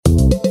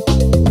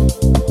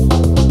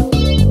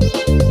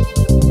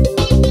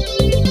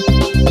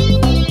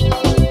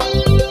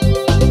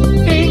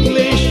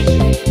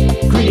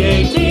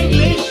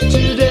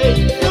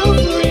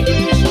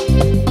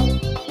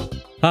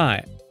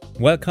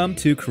welcome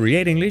to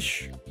Create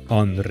English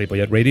on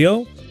Ripollet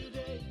Radio.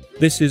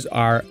 This is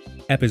our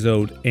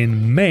episode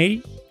in May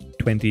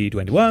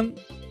 2021.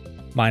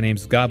 My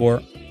name's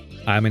Gabor.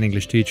 I'm an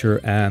English teacher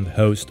and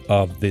host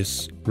of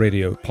this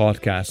radio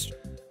podcast.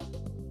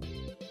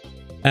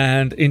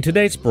 And in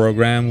today's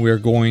program, we're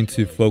going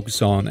to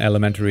focus on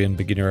elementary and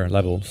beginner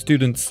level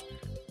students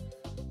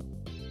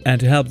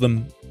and to help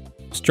them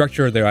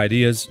structure their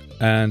ideas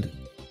and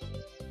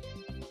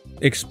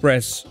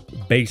express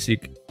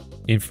basic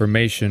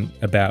information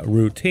about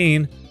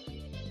routine.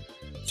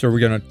 So we're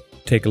going to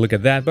take a look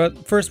at that.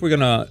 But first, we're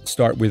going to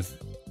start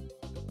with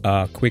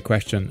a quick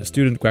question, a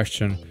student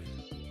question.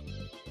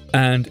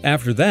 And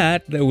after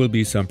that, there will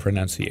be some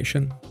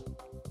pronunciation.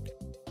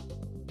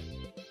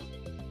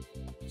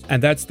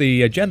 And that's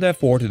the agenda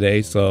for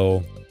today.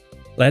 So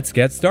let's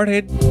get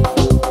started.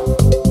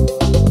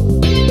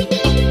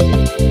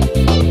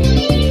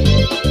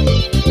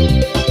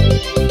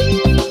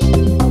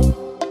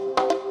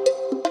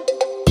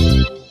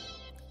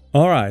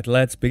 All right,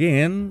 let's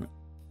begin.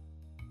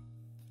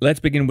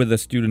 Let's begin with a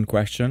student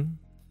question.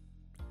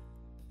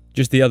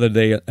 Just the other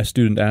day, a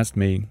student asked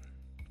me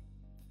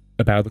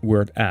about the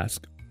word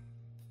ask.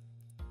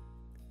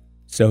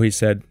 So he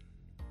said,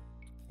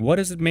 what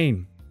does it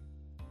mean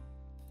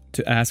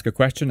to ask a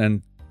question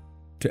and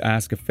to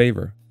ask a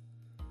favor?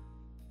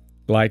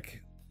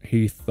 Like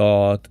he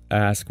thought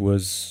ask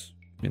was,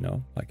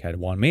 like had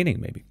one meaning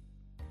maybe.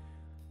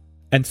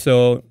 And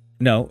so,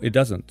 no, it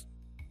doesn't.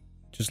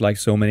 Just like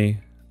so many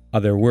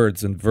other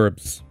words and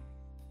verbs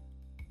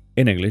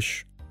in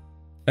English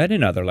and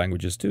in other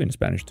languages too, in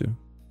Spanish too.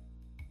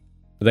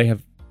 They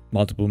have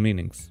multiple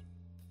meanings.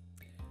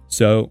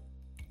 So,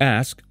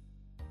 ask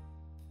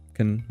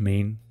can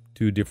mean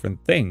two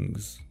different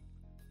things.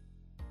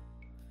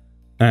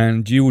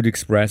 And you would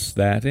express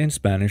that in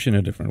Spanish in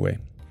a different way.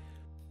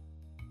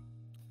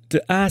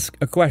 To ask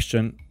a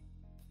question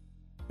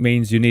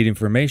means you need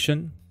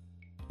information,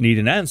 need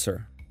an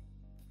answer.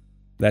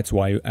 That's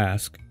why you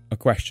ask a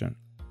question.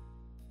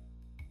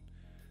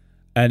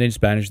 And in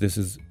Spanish, this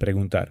is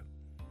preguntar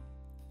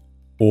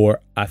or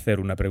hacer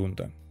una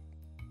pregunta.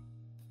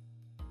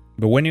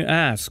 But when you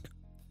ask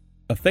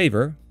a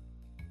favor,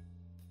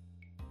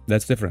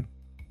 that's different.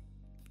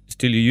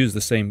 Still, you use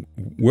the same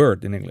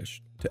word in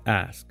English, to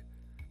ask.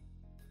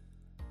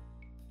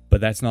 But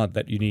that's not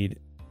that you need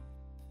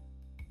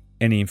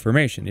any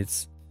information.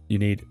 It's you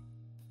need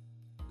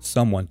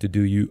someone to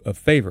do you a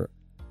favor.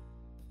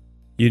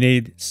 You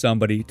need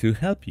somebody to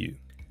help you.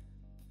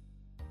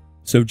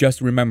 So just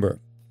remember,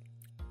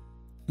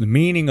 the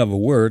meaning of a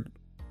word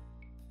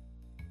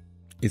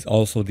is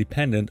also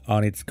dependent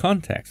on its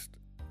context,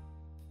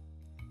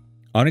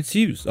 on its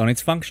use, on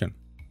its function.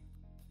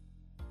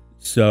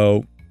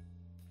 So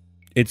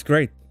it's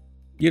great.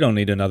 You don't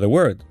need another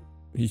word.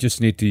 You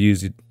just need to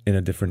use it in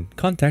a different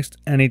context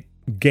and it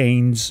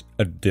gains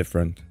a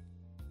different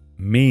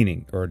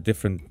meaning or a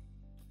different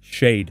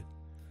shade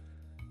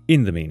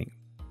in the meaning.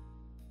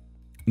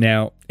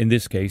 Now, in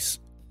this case,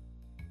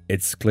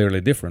 it's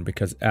clearly different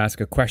because ask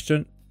a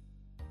question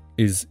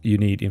is you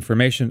need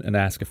information and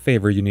ask a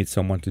favor, you need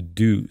someone to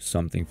do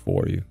something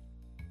for you.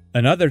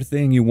 Another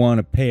thing you want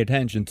to pay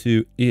attention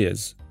to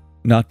is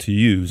not to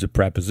use a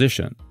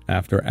preposition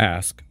after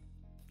ask.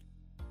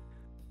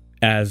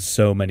 As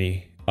so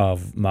many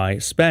of my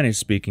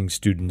Spanish-speaking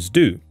students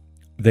do.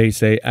 They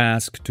say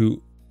ask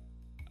to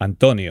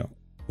Antonio,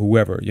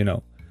 whoever,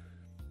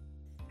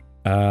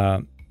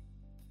 No,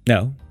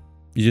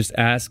 you just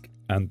ask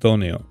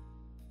Antonio.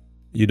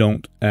 You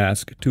don't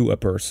ask to a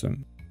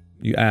person.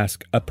 You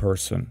ask a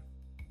person.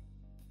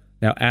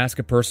 Now, ask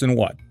a person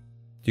what?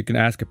 You can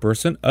ask a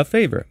person a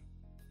favor.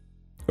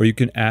 Or you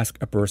can ask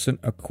a person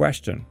a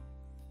question.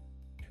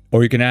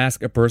 Or you can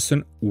ask a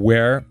person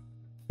where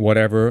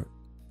whatever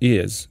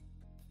is.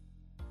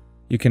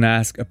 You can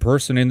ask a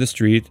person in the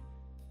street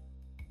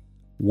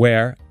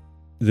where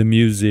the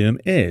museum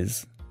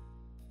is.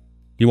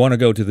 You want to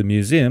go to the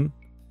museum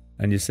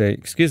and you say,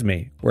 excuse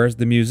me, where's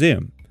the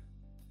museum?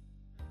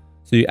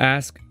 So you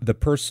ask the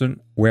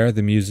person where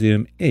the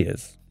museum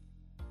is.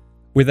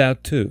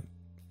 Without to.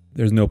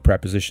 There's no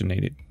preposition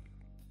needed.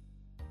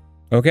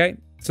 Okay?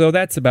 So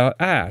that's about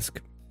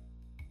ask.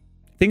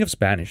 Think of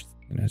Spanish.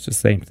 It's the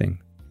same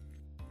thing.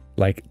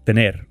 Like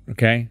tener,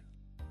 okay?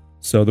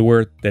 So the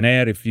word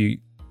tener,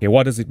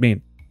 what does it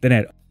mean?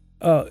 Tener.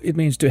 It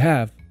means to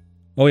have.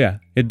 Oh yeah,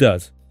 it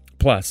does.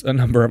 Plus a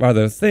number of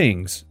other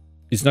things.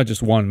 It's not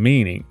just one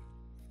meaning.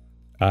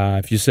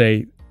 If you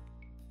say,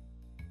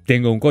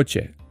 tengo un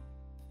coche,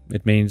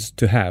 it means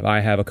to have.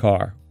 I have a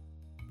car.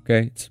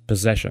 Okay? It's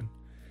possession.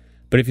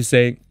 But if you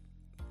say,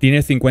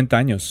 tiene 50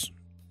 años.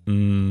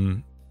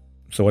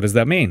 So what does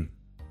that mean?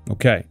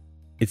 Okay.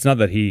 It's not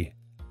that he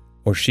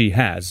or she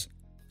has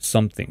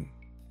something.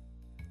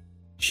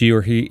 She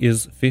or he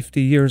is 50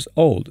 years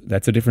old.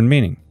 That's a different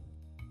meaning.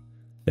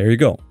 There you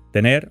go.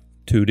 Tener,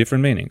 two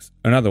different meanings.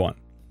 Another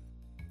one.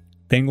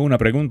 Tengo una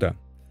pregunta.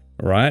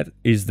 Right?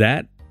 Is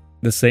that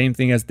the same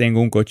thing as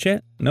tengo un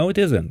coche? No, it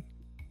isn't.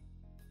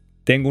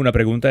 Tengo una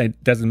pregunta,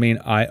 it doesn't mean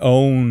I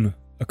own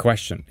a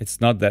question.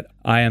 It's not that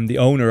I am the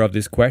owner of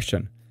this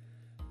question.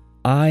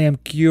 I am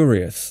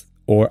curious,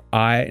 or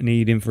I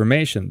need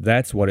information.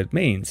 That's what it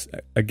means.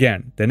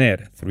 Again, tener,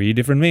 3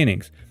 different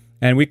meanings.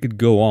 And we could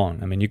go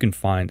on. I mean, you can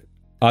find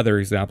other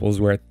examples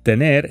where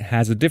tener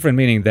has a different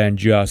meaning than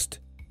just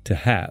to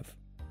have.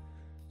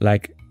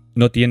 Like,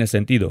 no tiene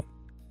sentido.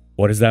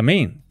 What does that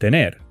mean?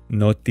 Tener,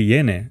 no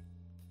tiene.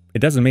 It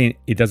doesn't mean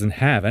it doesn't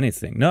have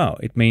anything. No,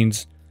 it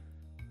means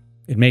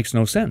it makes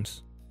no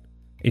sense.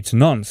 It's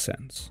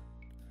nonsense.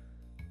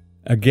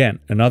 Again,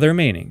 another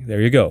meaning.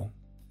 There you go.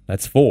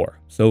 That's 4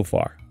 so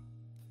far.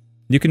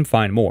 You can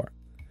find more.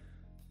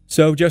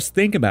 So just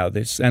think about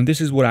this, and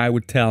this is what I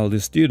would tell the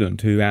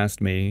student who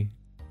asked me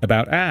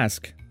about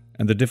ask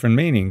and the different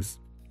meanings.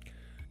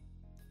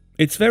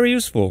 It's very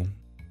useful.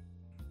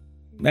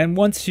 And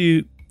once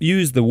you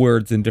use the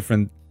words in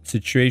different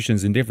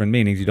situations, in different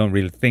meanings, you don't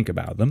really think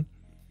about them.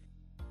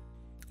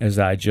 As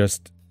I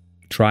just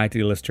try to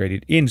illustrate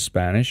it in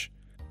Spanish,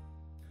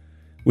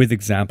 with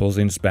examples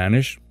in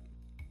Spanish.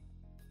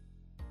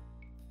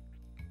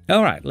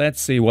 All right,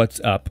 let's see what's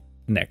up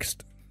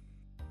next.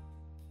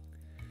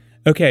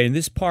 Okay, in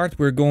this part,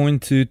 we're going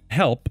to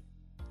help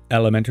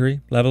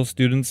elementary level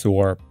students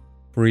or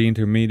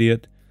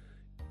pre-intermediate.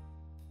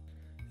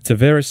 It's a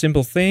very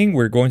simple thing.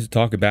 We're going to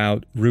talk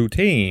about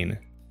routine.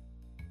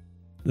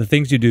 The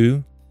things you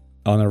do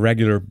on a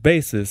regular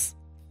basis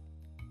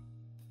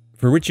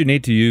for which you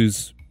need to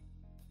use,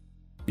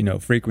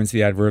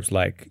 frequency adverbs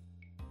like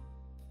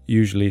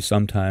usually,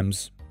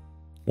 sometimes,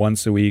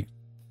 once a week,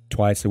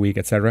 twice a week,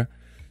 etc.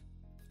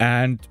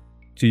 And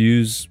to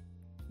use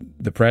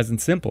the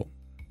present simple,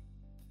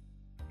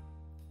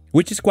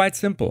 which is quite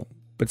simple,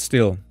 but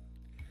still,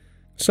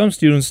 some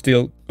students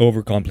still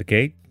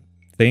overcomplicate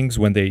things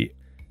when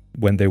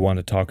they want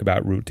to talk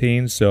about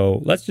routine.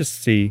 So let's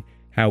just see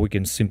how we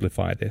can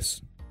simplify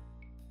this.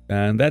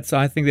 And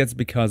I think that's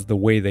because the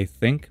way they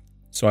think.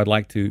 So I'd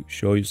like to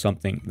show you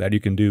something that you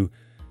can do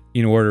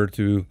in order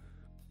to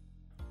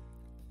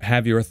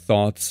have your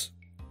thoughts,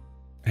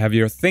 have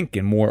your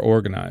thinking more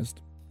organized,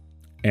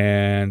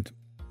 and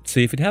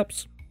see if it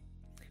helps.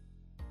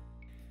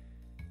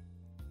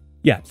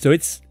 Yeah, so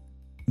it's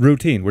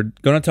routine. We're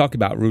going to talk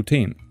about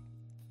routine.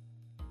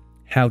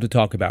 How to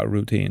talk about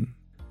routine.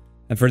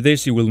 And for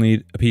this, you will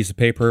need a piece of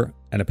paper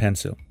and a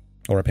pencil,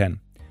 or a pen.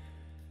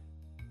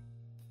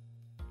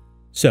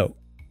 So,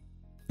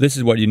 this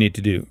is what you need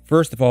to do.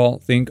 First of all,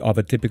 think of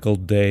a typical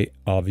day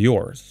of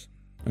yours,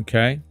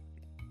 okay?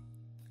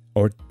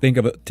 Or think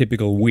of a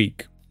typical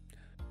week.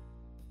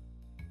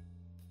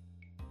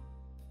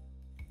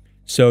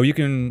 So you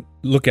can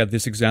look at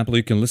this example,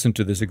 you can listen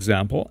to this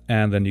example,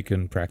 and then you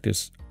can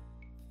practice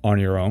on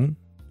your own.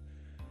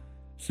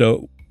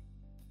 So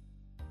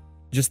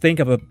just think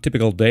of a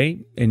typical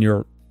day in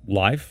your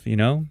life,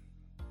 and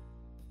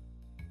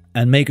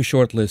make a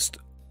short list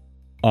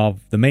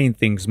of the main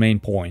things, main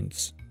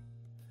points,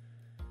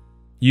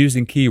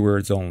 using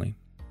keywords only.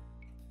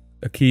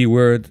 A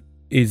keyword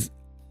is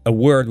a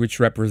word which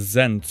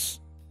represents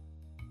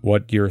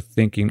what you're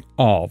thinking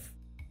of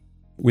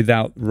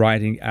without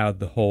writing out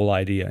the whole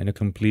idea in a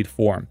complete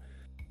form.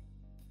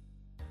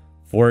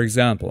 For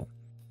example,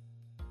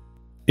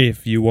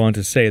 if you want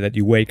to say that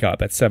you wake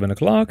up at 7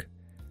 o'clock,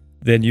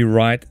 then you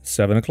write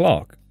 7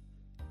 o'clock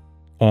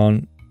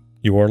on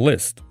your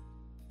list.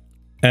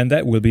 And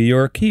that will be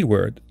your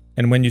keyword.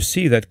 And when you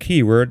see that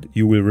keyword,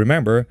 you will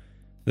remember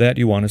that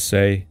you want to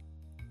say,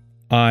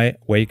 I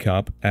wake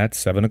up at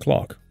 7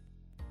 o'clock.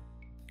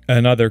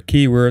 Another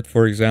keyword,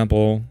 for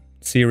example,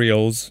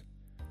 cereals.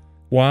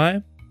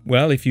 Why?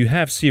 Well, if you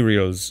have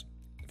cereals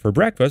for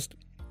breakfast,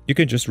 you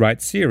can just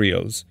write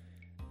cereals.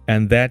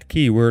 And that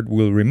keyword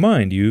will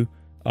remind you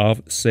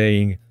of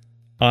saying,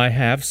 I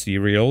have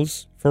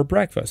cereals for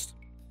breakfast.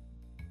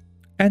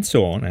 And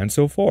so on and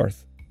so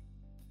forth.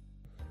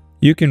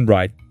 You can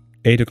write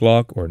 8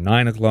 o'clock or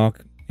 9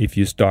 o'clock if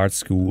you start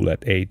school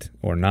at 8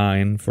 or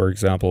 9, for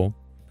example.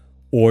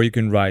 Or you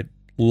can write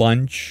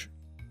lunch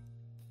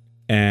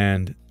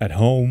and at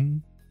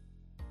home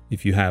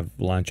if you have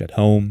lunch at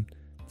home.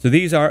 So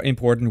these are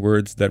important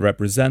words that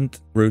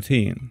represent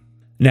routine.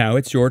 Now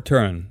it's your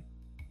turn.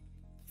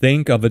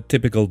 Think of a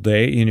typical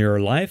day in your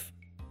life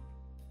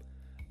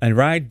and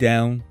write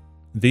down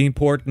the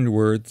important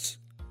words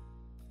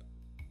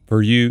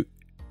for you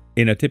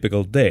in a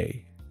typical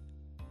day.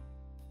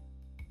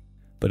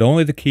 But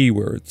only the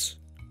keywords,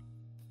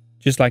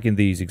 just like in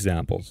these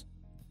examples.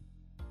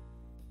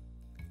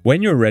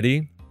 When you're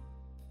ready,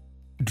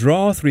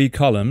 draw 3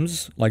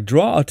 columns, like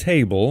draw a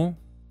table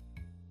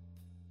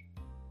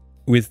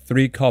with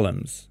 3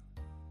 columns.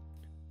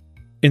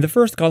 In the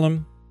first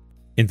column,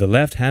 in the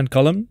left-hand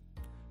column,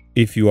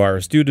 if you are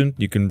a student,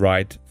 you can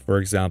write, for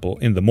example,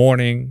 in the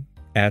morning,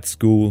 at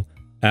school,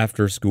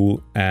 after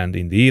school, and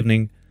in the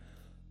evening.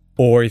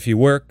 Or if you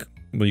work,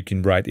 well, you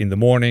can write in the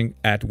morning,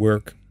 at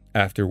work,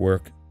 after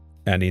work,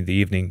 and in the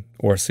evening,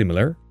 or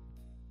similar.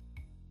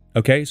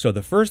 Okay, so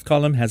the first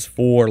column has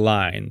 4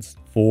 lines,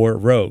 4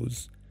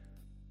 rows.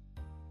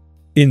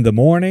 In the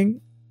morning,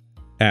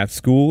 at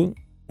school,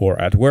 or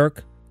at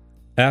work,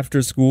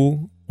 after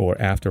school or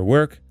after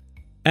work,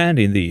 and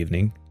in the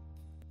evening.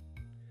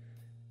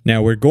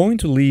 Now we're going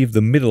to leave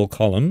the middle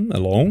column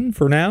alone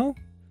for now.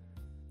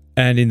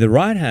 And in the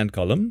right-hand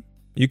column,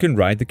 you can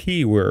write the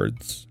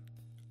keywords,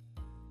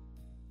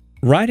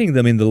 writing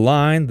them in the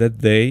line that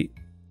they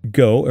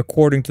go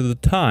according to the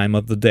time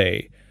of the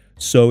day.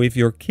 So if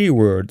your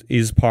keyword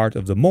is part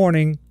of the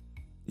morning,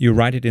 you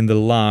write it in the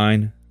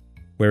line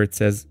where it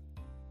says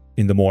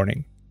in the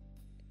morning.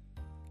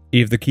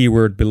 If the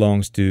keyword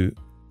belongs to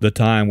the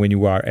time when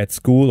you are at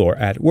school or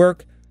at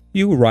work,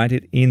 you write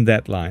it in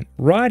that line.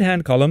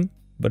 Right-hand column,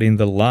 but in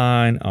the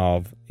line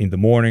of in the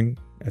morning,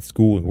 at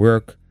school and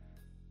work,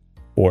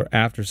 or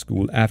after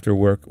school, after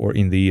work, or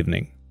in the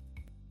evening.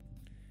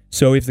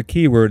 So if the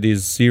keyword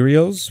is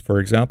cereals, for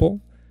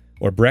example,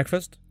 or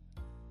breakfast,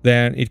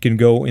 then it can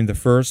go in the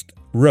first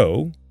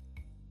row,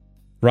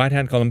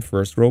 right-hand column,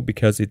 first row,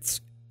 because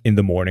it's in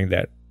the morning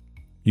that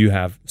you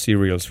have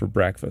cereals for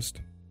breakfast.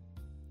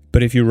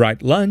 But if you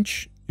write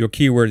lunch, your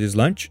keyword is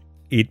lunch,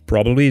 it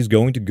probably is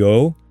going to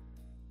go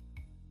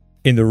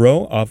in the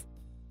row of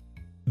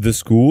the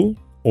school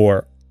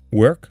or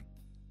work,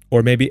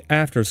 or maybe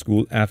after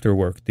school, after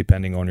work,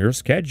 depending on your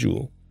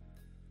schedule.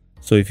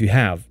 So if you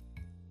have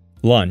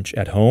lunch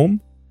at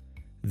home,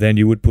 then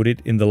you would put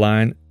it in the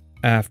line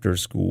after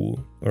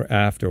school or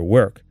after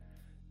work.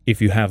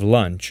 If you have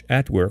lunch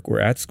at work or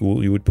at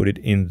school, you would put it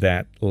in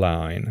that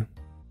line.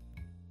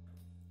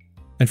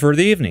 And for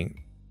the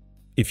evening,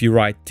 if you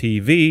write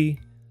TV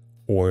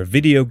or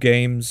video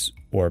games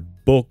or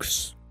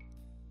books,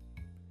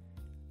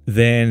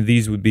 then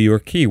these would be your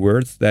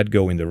keywords that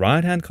go in the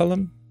right-hand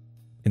column,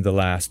 in the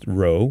last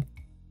row,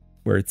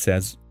 where it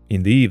says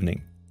in the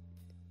evening.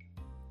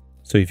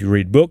 So if you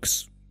read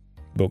books,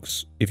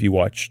 books. If you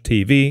watch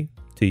TV,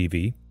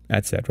 TV,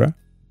 etc.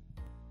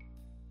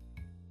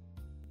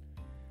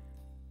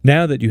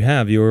 Now that you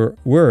have your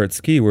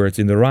words, keywords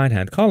in the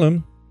right-hand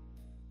column,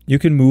 you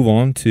can move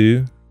on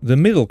to the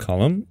middle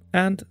column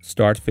and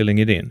start filling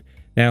it in.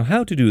 Now,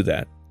 how to do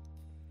that?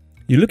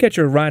 You look at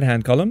your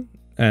right-hand column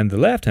and the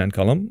left-hand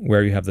column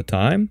where you have the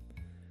time,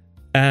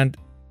 and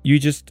you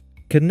just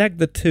connect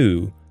the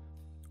two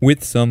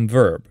with some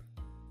verb.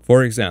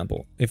 For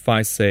example, if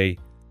I say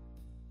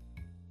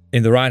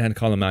in the right-hand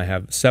column I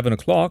have 7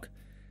 o'clock,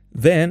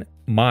 then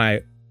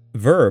my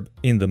verb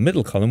in the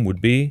middle column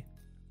would be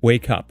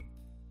wake up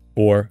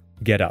or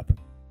get up.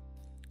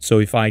 So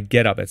if I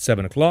get up at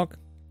 7 o'clock,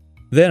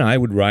 then I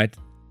would write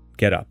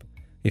get up.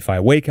 If I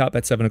wake up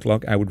at 7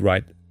 o'clock, I would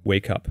write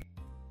wake up.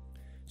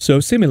 So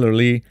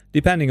similarly,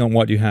 depending on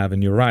what you have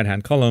in your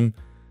right-hand column,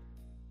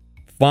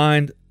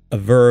 find a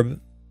verb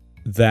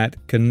that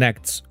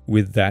connects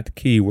with that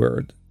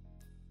keyword.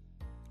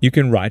 You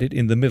can write it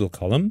in the middle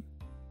column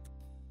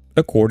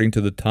according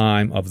to the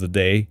time of the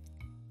day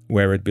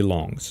where it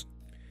belongs.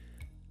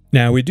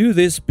 Now we do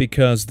this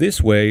because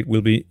this way it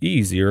will be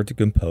easier to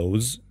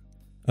compose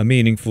a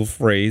meaningful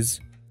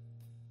phrase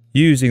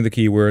using the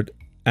keyword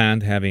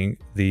and having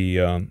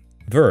the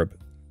verb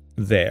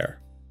there.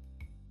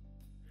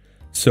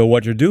 So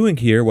what we're doing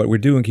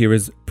here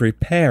is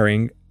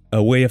preparing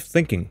a way of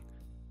thinking.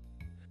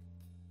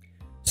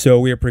 So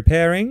we are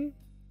preparing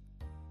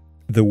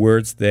the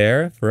words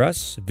there for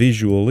us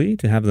visually,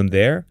 to have them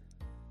there,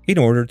 in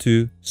order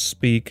to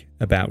speak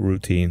about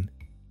routine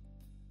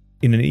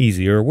in an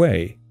easier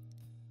way.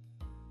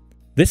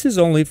 This is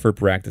only for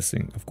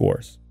practicing, of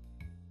course.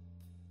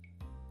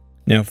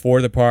 Now,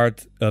 for the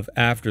part of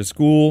after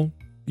school,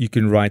 you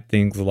can write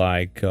things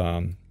like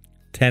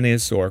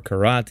tennis or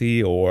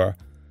karate or,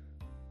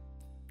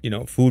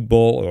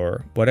 football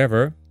or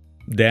whatever,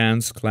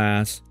 dance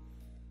class.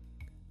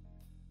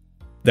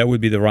 That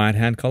would be the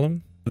right-hand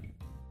column.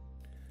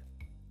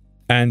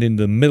 And in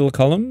the middle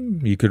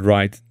column, you could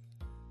write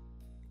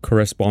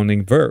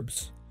corresponding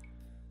verbs.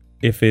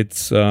 If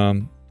it's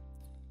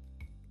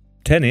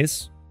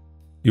tennis,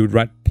 you would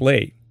write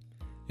play.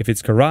 If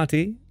it's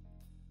karate,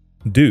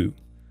 do.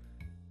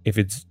 If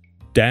it's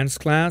dance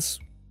class,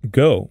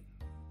 go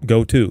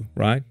to,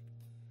 right?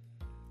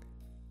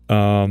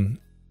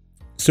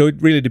 So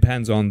it really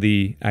depends on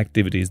the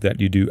activities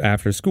that you do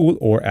after school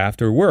or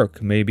after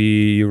work. Maybe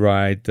you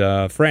write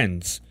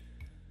friends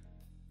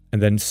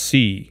and then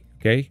see,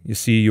 okay? You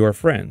see your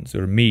friends,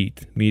 or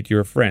meet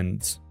your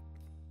friends.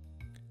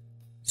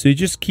 So you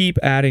just keep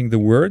adding the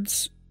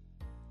words.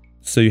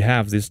 So you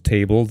have this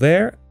table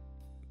there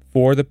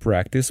for the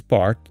practice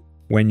part.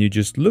 When you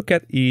just look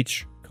at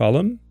each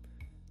column,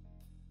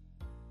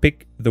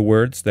 pick the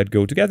words that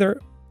go together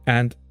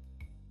and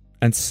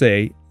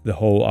say the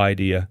whole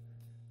idea.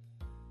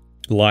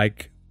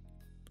 Like,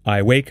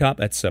 I wake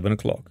up at 7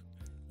 o'clock,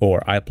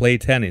 or I play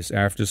tennis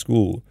after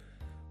school,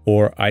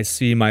 or I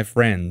see my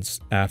friends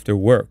after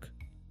work.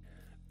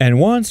 And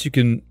once you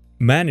can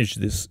manage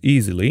this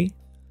easily,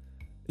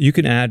 you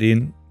can add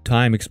in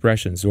time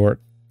expressions or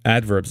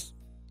adverbs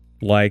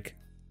like,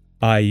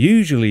 I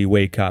usually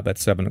wake up at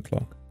 7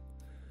 o'clock,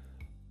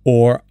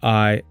 or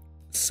I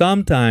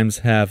sometimes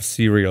have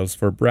cereals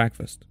for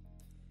breakfast,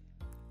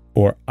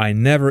 or I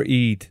never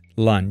eat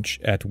lunch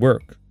at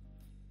work,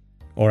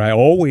 Or I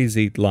always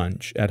eat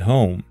lunch at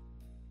home.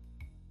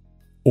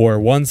 Or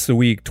once a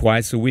week,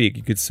 twice a week.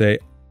 You could say,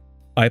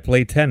 I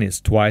play tennis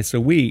twice a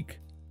week,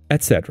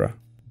 etc.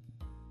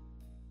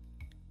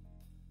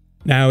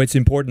 Now, it's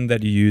important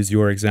that you use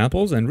your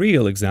examples and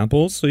real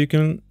examples so you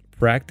can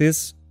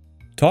practice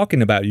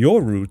talking about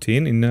your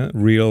routine in a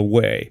real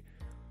way.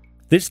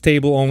 This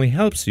table only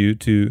helps you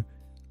to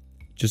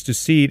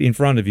see it in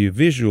front of you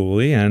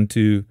visually and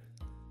to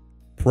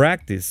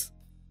practice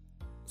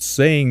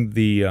saying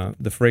the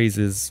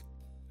phrases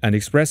and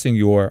expressing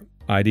your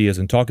ideas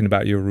and talking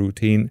about your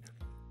routine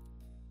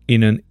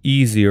in an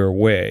easier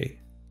way.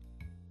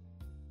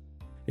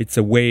 It's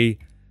a way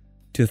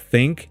to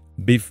think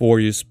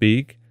before you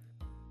speak.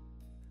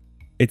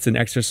 It's an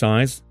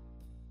exercise.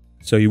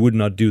 So you would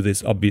not do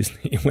this,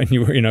 obviously, when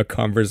you were in a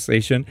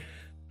conversation.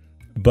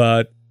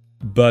 But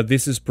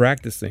this is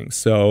practicing.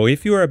 So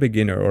if you are a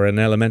beginner or an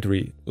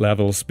elementary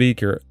level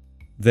speaker,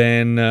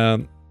 then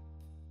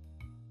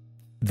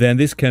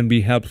this can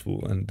be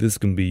helpful and this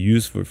can be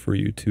useful for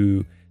you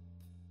to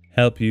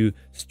help you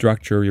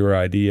structure your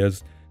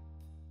ideas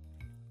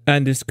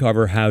and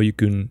discover how you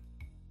can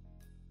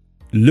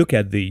look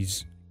at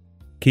these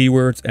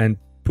keywords and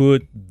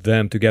put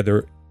them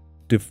together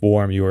to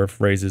form your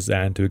phrases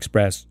and to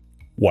express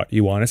what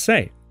you want to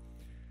say.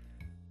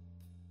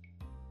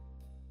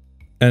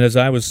 And as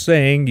I was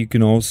saying, you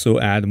can also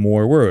add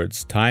more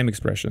words, time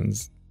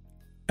expressions,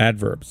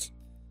 adverbs.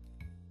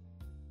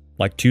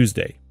 Like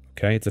Tuesday,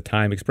 okay? It's a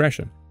time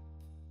expression.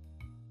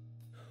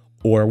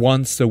 Or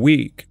once a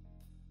week,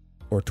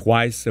 or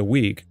twice a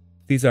week.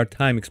 These are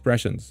time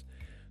expressions.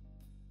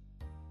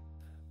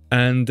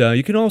 And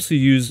you can also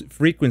use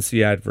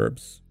frequency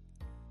adverbs.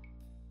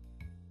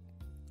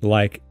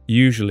 Like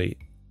usually,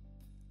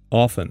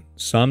 often,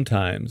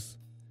 sometimes.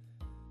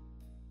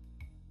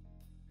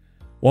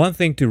 One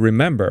thing to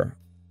remember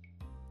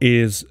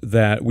is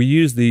that we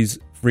use these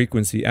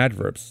frequency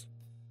adverbs,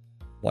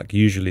 like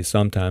usually,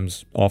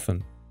 sometimes,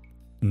 often,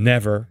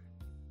 never.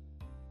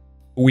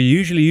 We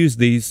usually use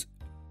these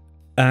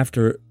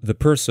after the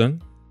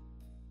person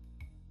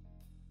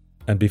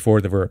and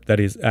before the verb. That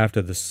is,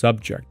 after the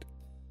subject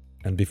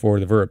and before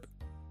the verb.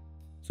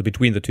 So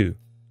between the two.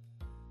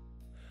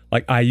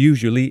 Like, I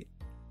usually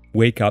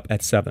wake up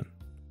at 7.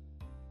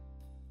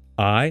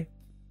 I,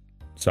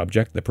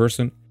 subject, the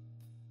person,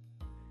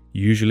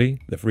 usually,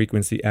 the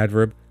frequency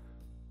adverb,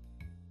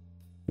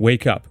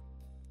 wake up,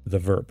 the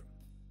verb.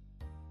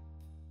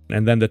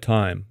 And then the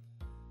time,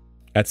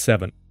 at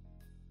 7.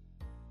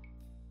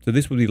 So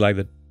this would be like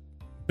the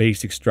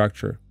basic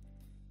structure.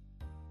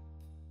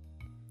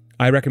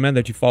 I recommend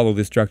that you follow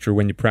this structure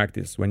when you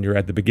practice, when you're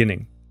at the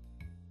beginning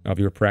of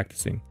your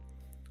practicing.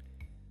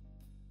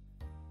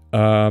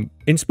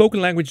 In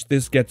spoken language,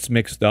 this gets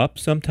mixed up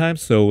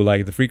sometimes. So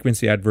like the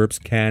frequency adverbs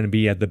can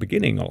be at the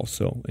beginning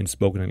also in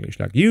spoken English.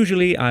 Like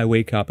usually I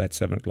wake up at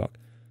 7 o'clock.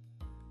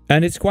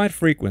 And it's quite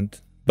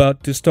frequent.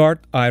 But to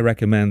start, I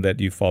recommend that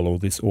you follow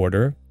this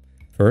order.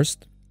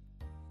 First,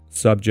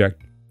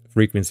 subject,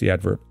 frequency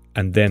adverb,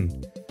 and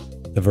then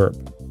the verb.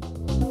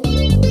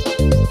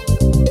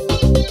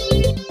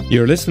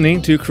 You're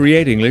listening to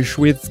Create English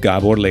with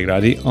Gabor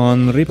Legradi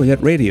on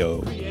Ripollet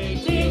Radio.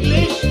 Create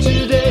English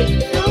today.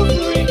 Go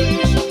for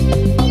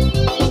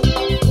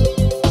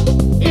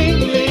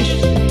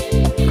English.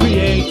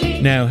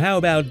 Create. Now, how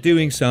about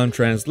doing some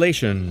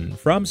translation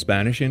from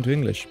Spanish into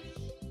English?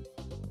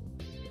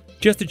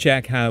 Just to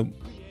check how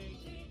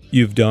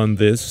you've done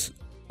this,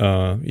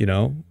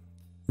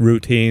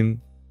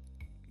 routine,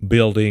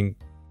 building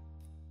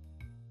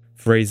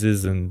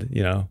phrases and,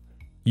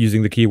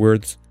 using the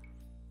keywords.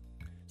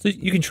 So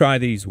you can try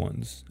these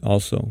ones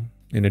also,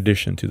 in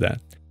addition to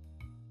that.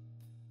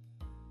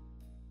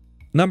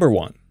 Number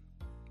 1.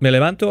 Me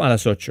levanto a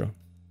las 8.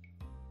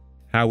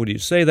 How would you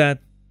say that?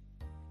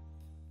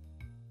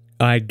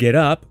 I'd get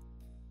up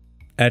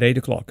at 8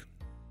 o'clock.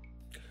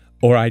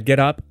 Or I'd get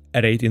up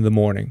at 8 in the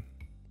morning.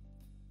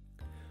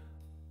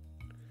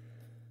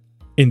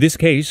 In this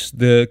case,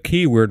 the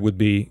keyword would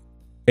be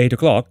 8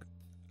 o'clock,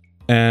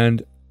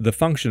 and the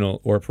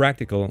functional or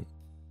practical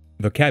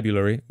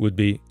vocabulary would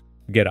be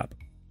get up.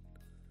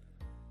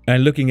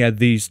 And looking at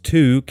these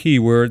two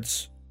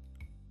keywords,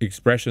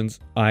 expressions,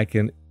 I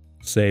can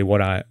say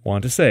what I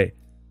want to say.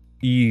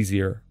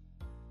 Easier.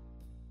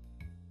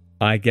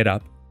 I get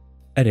up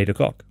at 8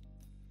 o'clock.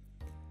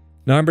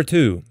 Number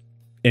 2.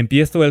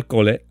 Empiezo el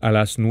cole a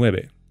las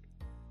 9.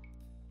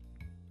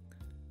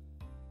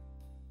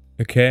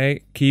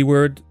 Okay,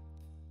 keyword,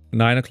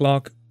 9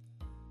 o'clock,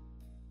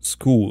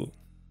 school.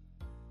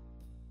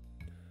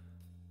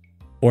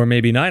 Or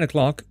maybe 9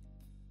 o'clock,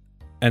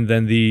 and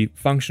then the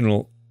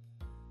functional,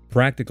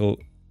 practical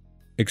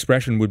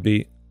expression would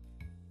be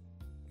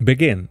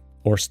begin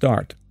or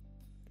start.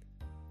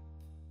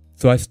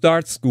 So I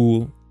start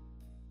school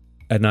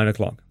at 9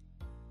 o'clock.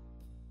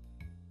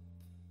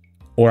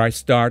 Or I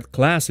start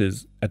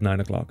classes at 9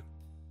 o'clock.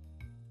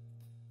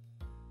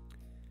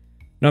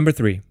 Number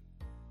 3.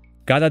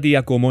 Cada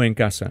día como en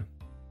casa.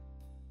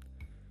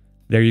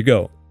 There you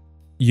go.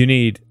 You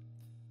need,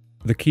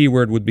 the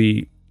keyword would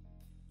be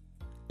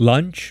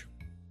lunch,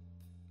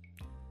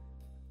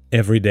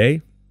 every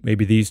day,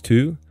 maybe these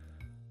two,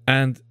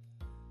 and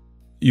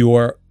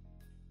your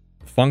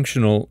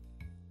functional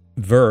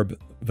verb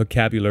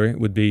vocabulary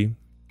would be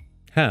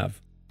have.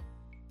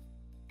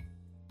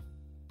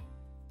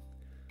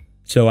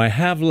 So I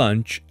have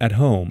lunch at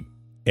home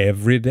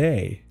every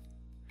day.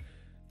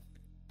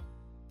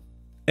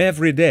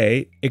 Every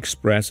day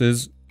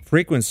expresses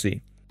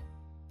frequency,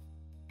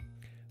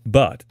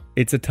 but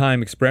it's a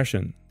time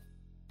expression.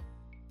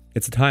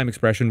 It's a time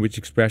expression which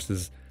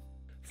expresses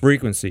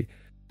frequency,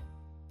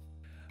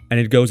 and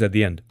it goes at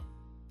the end,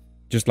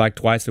 just like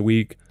twice a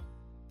week,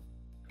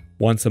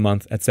 once a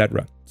month,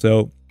 etc.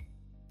 So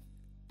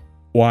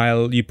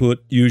while you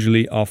put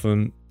usually,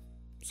 often,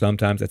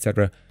 sometimes,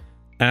 etc.,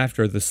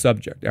 after the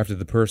subject, after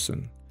the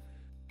person,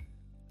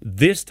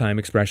 this time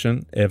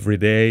expression, every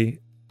day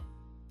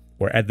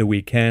or at the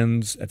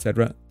weekends,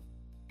 etc.,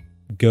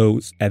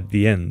 goes at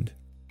the end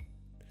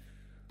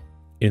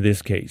in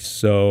this case.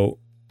 So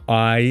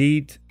I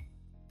eat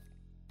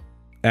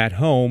at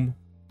home,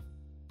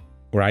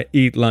 or I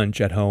eat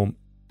lunch at home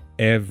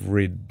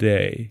every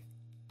day.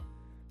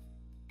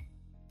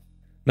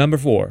 Number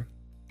 4.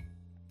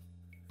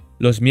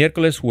 Los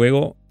miércoles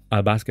juego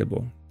al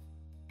básquetbol.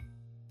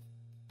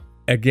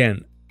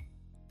 Again,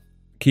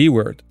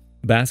 keyword,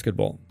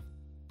 basketball.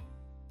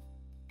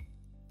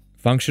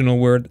 Functional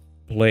word,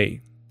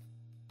 play.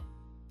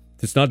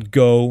 It's not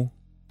go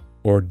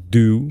or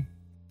do.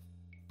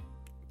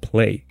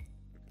 Play.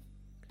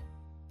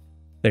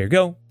 There you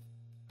go.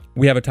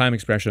 We have a time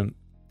expression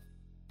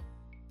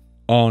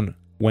on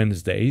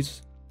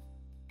Wednesdays.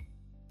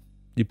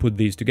 You put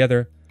these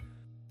together.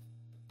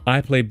 I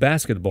play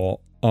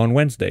basketball on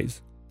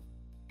Wednesdays.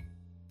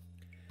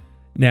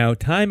 Now,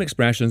 time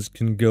expressions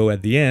can go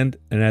at the end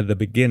and at the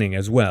beginning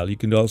as well. You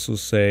can also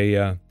say,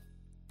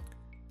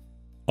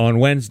 on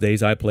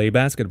Wednesdays I play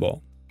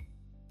basketball.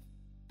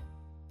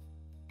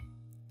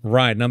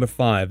 Right, number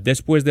 5.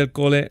 Después del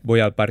cole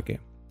voy al parque.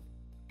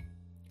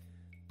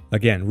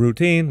 Again,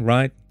 routine,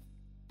 right?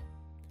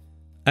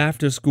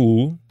 After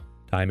school,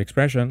 time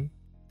expression.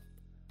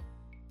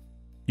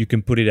 You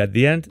can put it at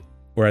the end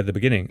or at the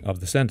beginning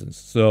of the sentence.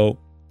 So,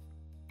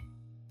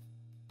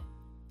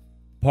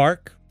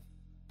 park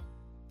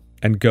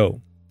and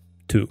go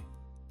to.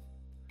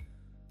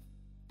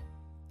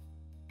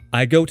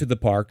 I go to the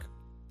park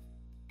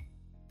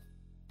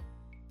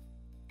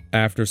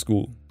after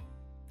school.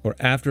 Or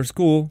after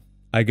school,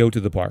 I go to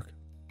the park.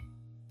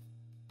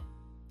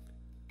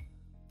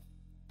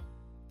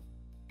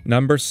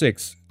 Number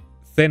 6.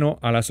 Ceno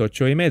a las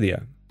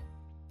 8:30.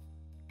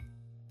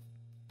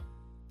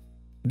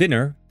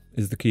 Dinner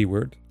is the key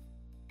word,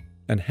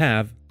 and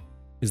have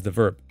is the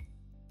verb.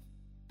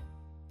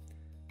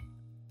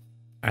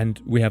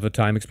 And we have a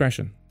time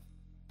expression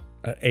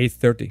at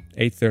 8:30.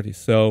 8:30.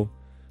 So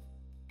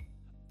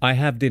I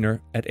have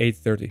dinner at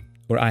 8:30,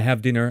 or I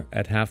have dinner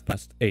at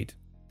 8:30.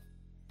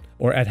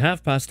 Or at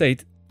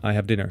 8:30, I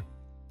have dinner.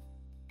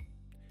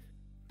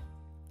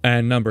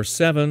 And number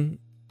 7,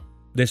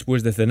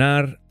 después de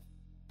cenar,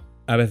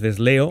 a veces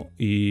leo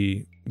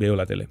y veo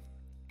la tele.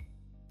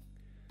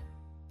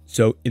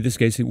 So in this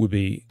case, it would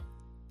be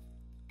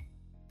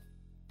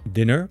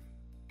dinner,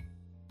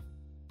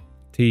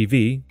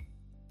 TV,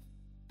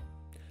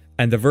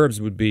 and the verbs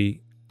would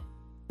be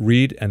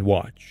read and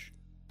watch.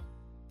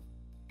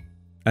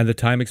 And the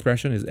time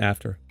expression is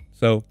after.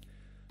 So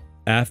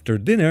after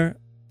dinner,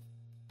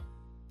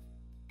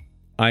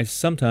 I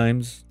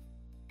sometimes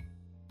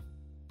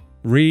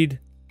read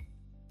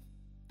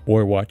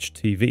or watch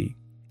TV.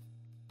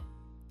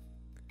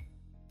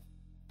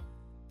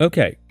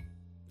 Okay,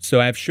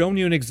 so I've shown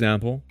you an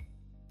example,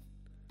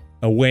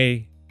 a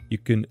way you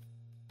can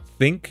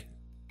think,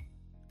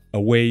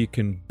 a way you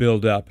can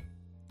build up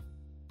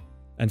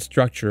and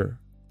structure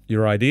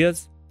your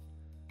ideas,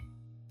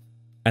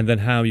 and then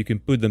how you can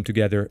put them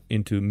together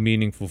into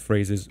meaningful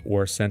phrases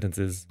or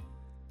sentences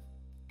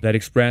that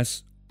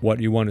express what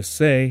you want to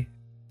say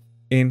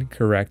in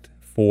correct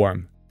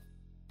form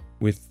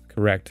with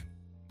correct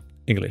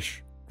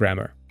English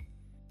grammar.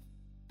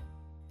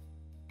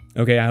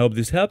 Okay, I hope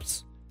this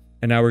helps.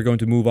 And now we're going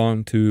to move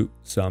on to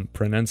some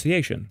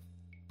pronunciation.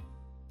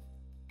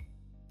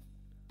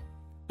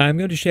 I'm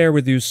going to share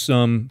with you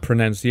some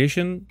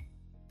pronunciation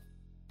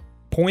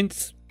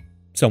points,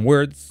 some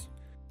words,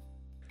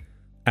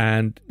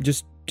 and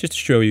just to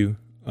show you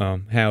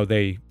how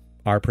they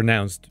are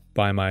pronounced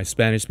by my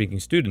Spanish-speaking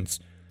students.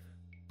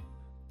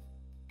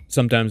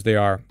 Sometimes they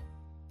are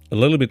a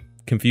little bit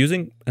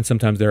confusing, and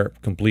sometimes they're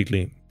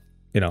completely,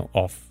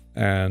 off,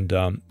 and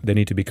they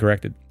need to be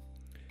corrected.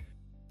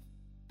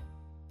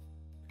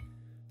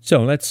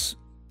 So let's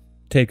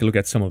take a look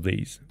at some of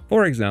these.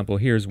 For example,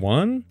 here's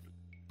one.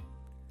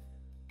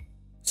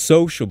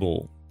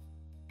 Sociable.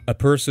 A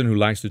person who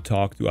likes to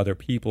talk to other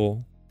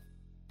people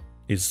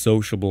is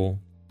sociable,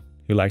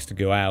 who likes to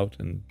go out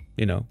and,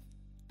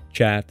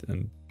 chat,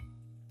 and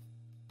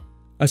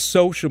a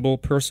sociable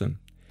person.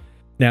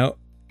 Now,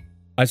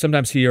 I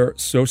sometimes hear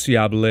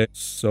sociable,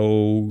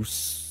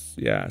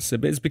 Yeah, so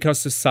it's because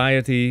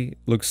society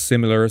looks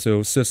similar.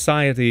 So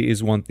society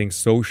is one thing,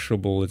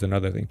 sociable is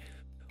another thing.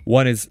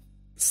 One is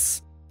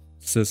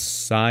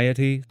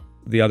society,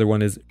 the other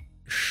one is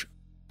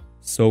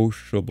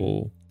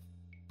sociable.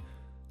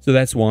 So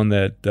that's one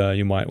that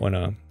you might want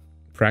to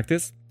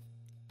practice.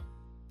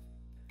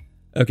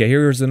 Okay,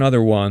 here's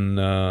another one.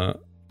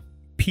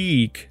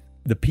 Peak,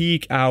 the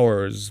peak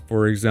hours,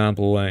 for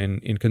example,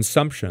 in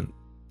consumption,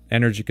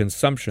 energy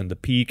consumption, the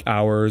peak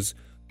hours,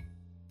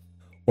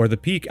 or the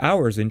peak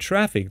hours in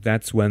traffic.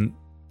 That's when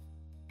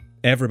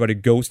everybody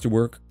goes to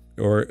work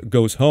or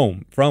goes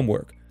home from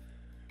work.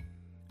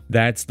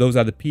 Those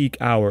are the peak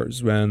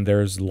hours when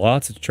there's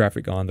lots of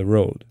traffic on the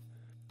road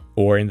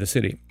or in the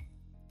city.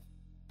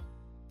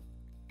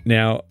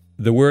 Now,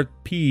 the word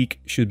peak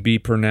should be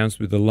pronounced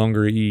with a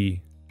longer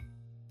E,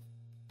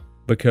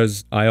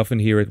 because I often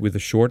hear it with a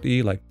short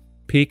E, like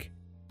peak,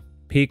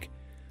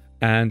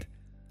 and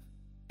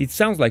it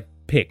sounds like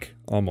pick,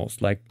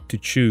 almost, like to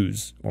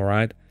choose, all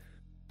right?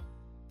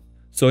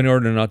 So in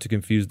order not to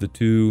confuse the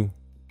two,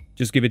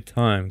 just give it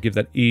time. Give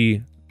that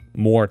E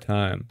more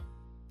time.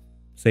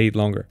 Say it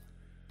longer.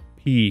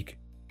 Peak.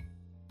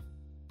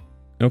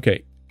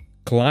 Okay.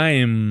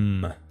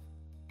 Climb.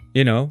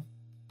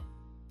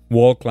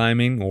 Wall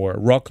climbing or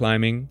rock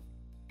climbing.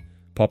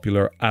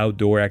 Popular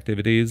outdoor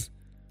activities.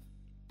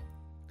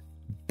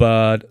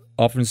 But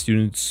often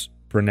students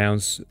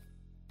pronounce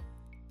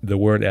the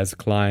word as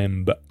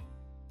climb.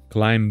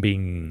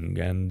 Climbing.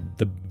 And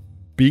the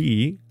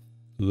B,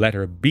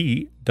 letter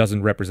B,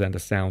 doesn't represent a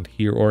sound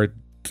here, or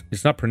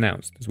it's not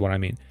pronounced, is what I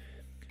mean.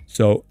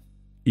 So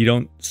you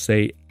don't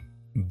say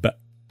B.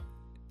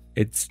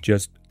 It's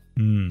just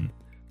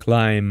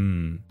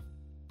climb.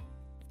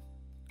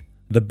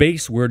 The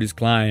base word is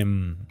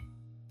climb.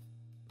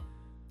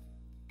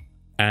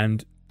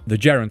 And the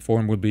gerund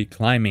form would be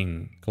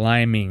climbing,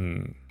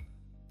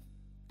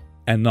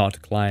 and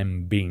not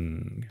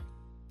climbing.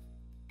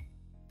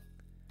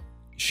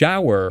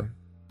 Shower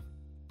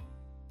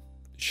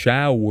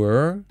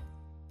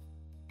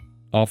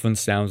often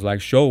sounds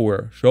like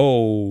shower,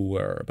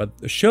 but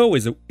a show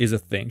is a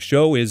thing.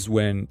 Show is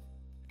when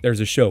there's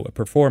a show, a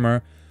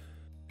performer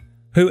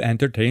who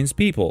entertains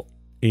people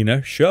in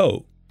a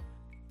show.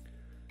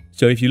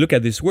 So if you look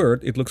at this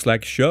word, it looks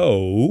like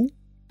show,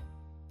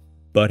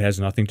 but has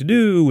nothing to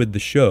do with the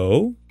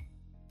show.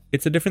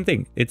 It's a different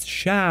thing. It's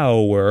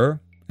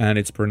shower, and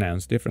it's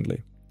pronounced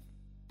differently.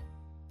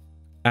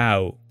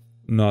 Ow,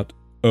 not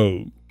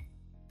O.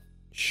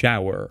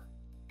 Shower.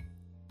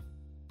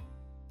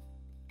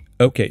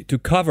 Okay, to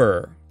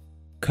cover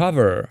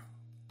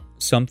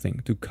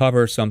something. To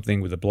cover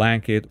something with a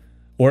blanket.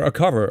 Or a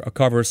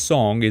cover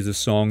song is a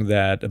song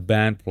that a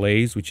band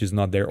plays, which is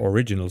not their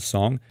original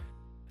song.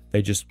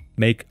 They just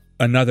make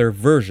another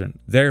version,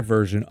 their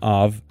version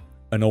of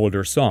an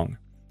older song.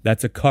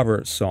 That's a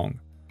cover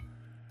song.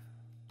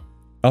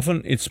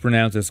 Often it's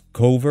pronounced as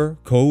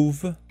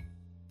cove.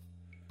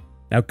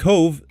 Now,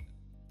 cove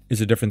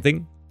is a different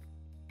thing.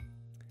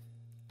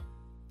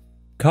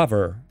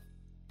 Cover,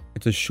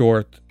 it's a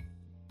short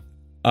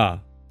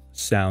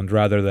sound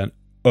rather than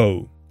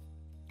O.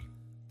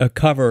 A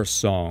cover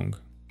song.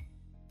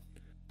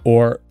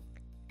 Or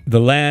the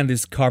land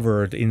is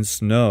covered in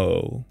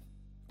snow.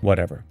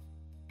 Whatever.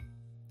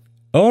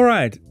 All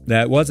right,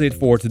 that was it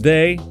for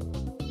today.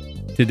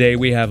 Today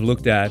we have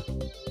looked at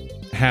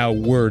how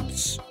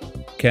words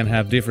can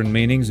have different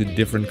meanings in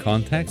different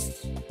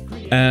contexts.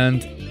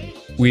 And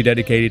we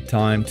dedicated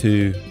time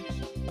to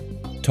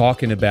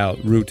talking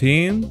about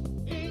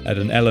routine at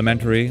an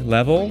elementary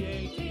level,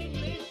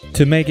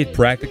 to make it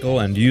practical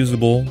and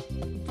usable,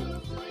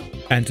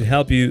 and to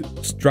help you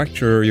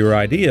structure your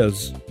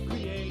ideas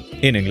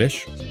in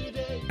English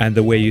and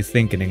the way you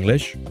think in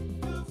English.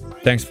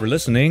 Thanks for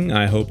listening.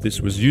 I hope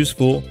this was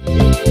useful.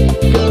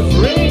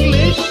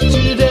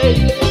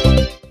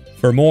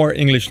 For more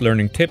English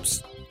learning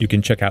tips, you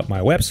can check out my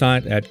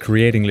website at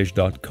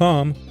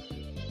createnglish.com.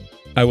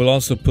 I will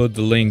also put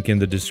the link in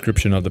the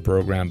description of the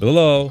program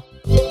below.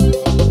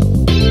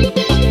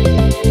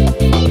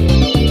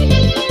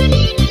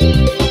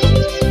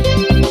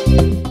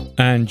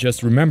 And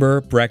just remember,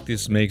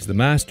 practice makes the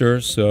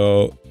master,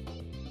 so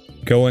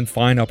go and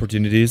find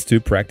opportunities to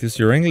practice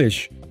your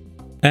English.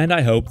 And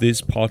I hope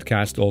this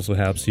podcast also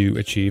helps you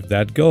achieve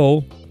that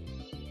goal.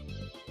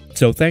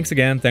 So thanks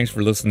again. Thanks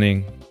for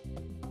listening.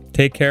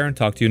 Take care and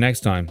talk to you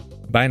next time.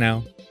 Bye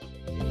now.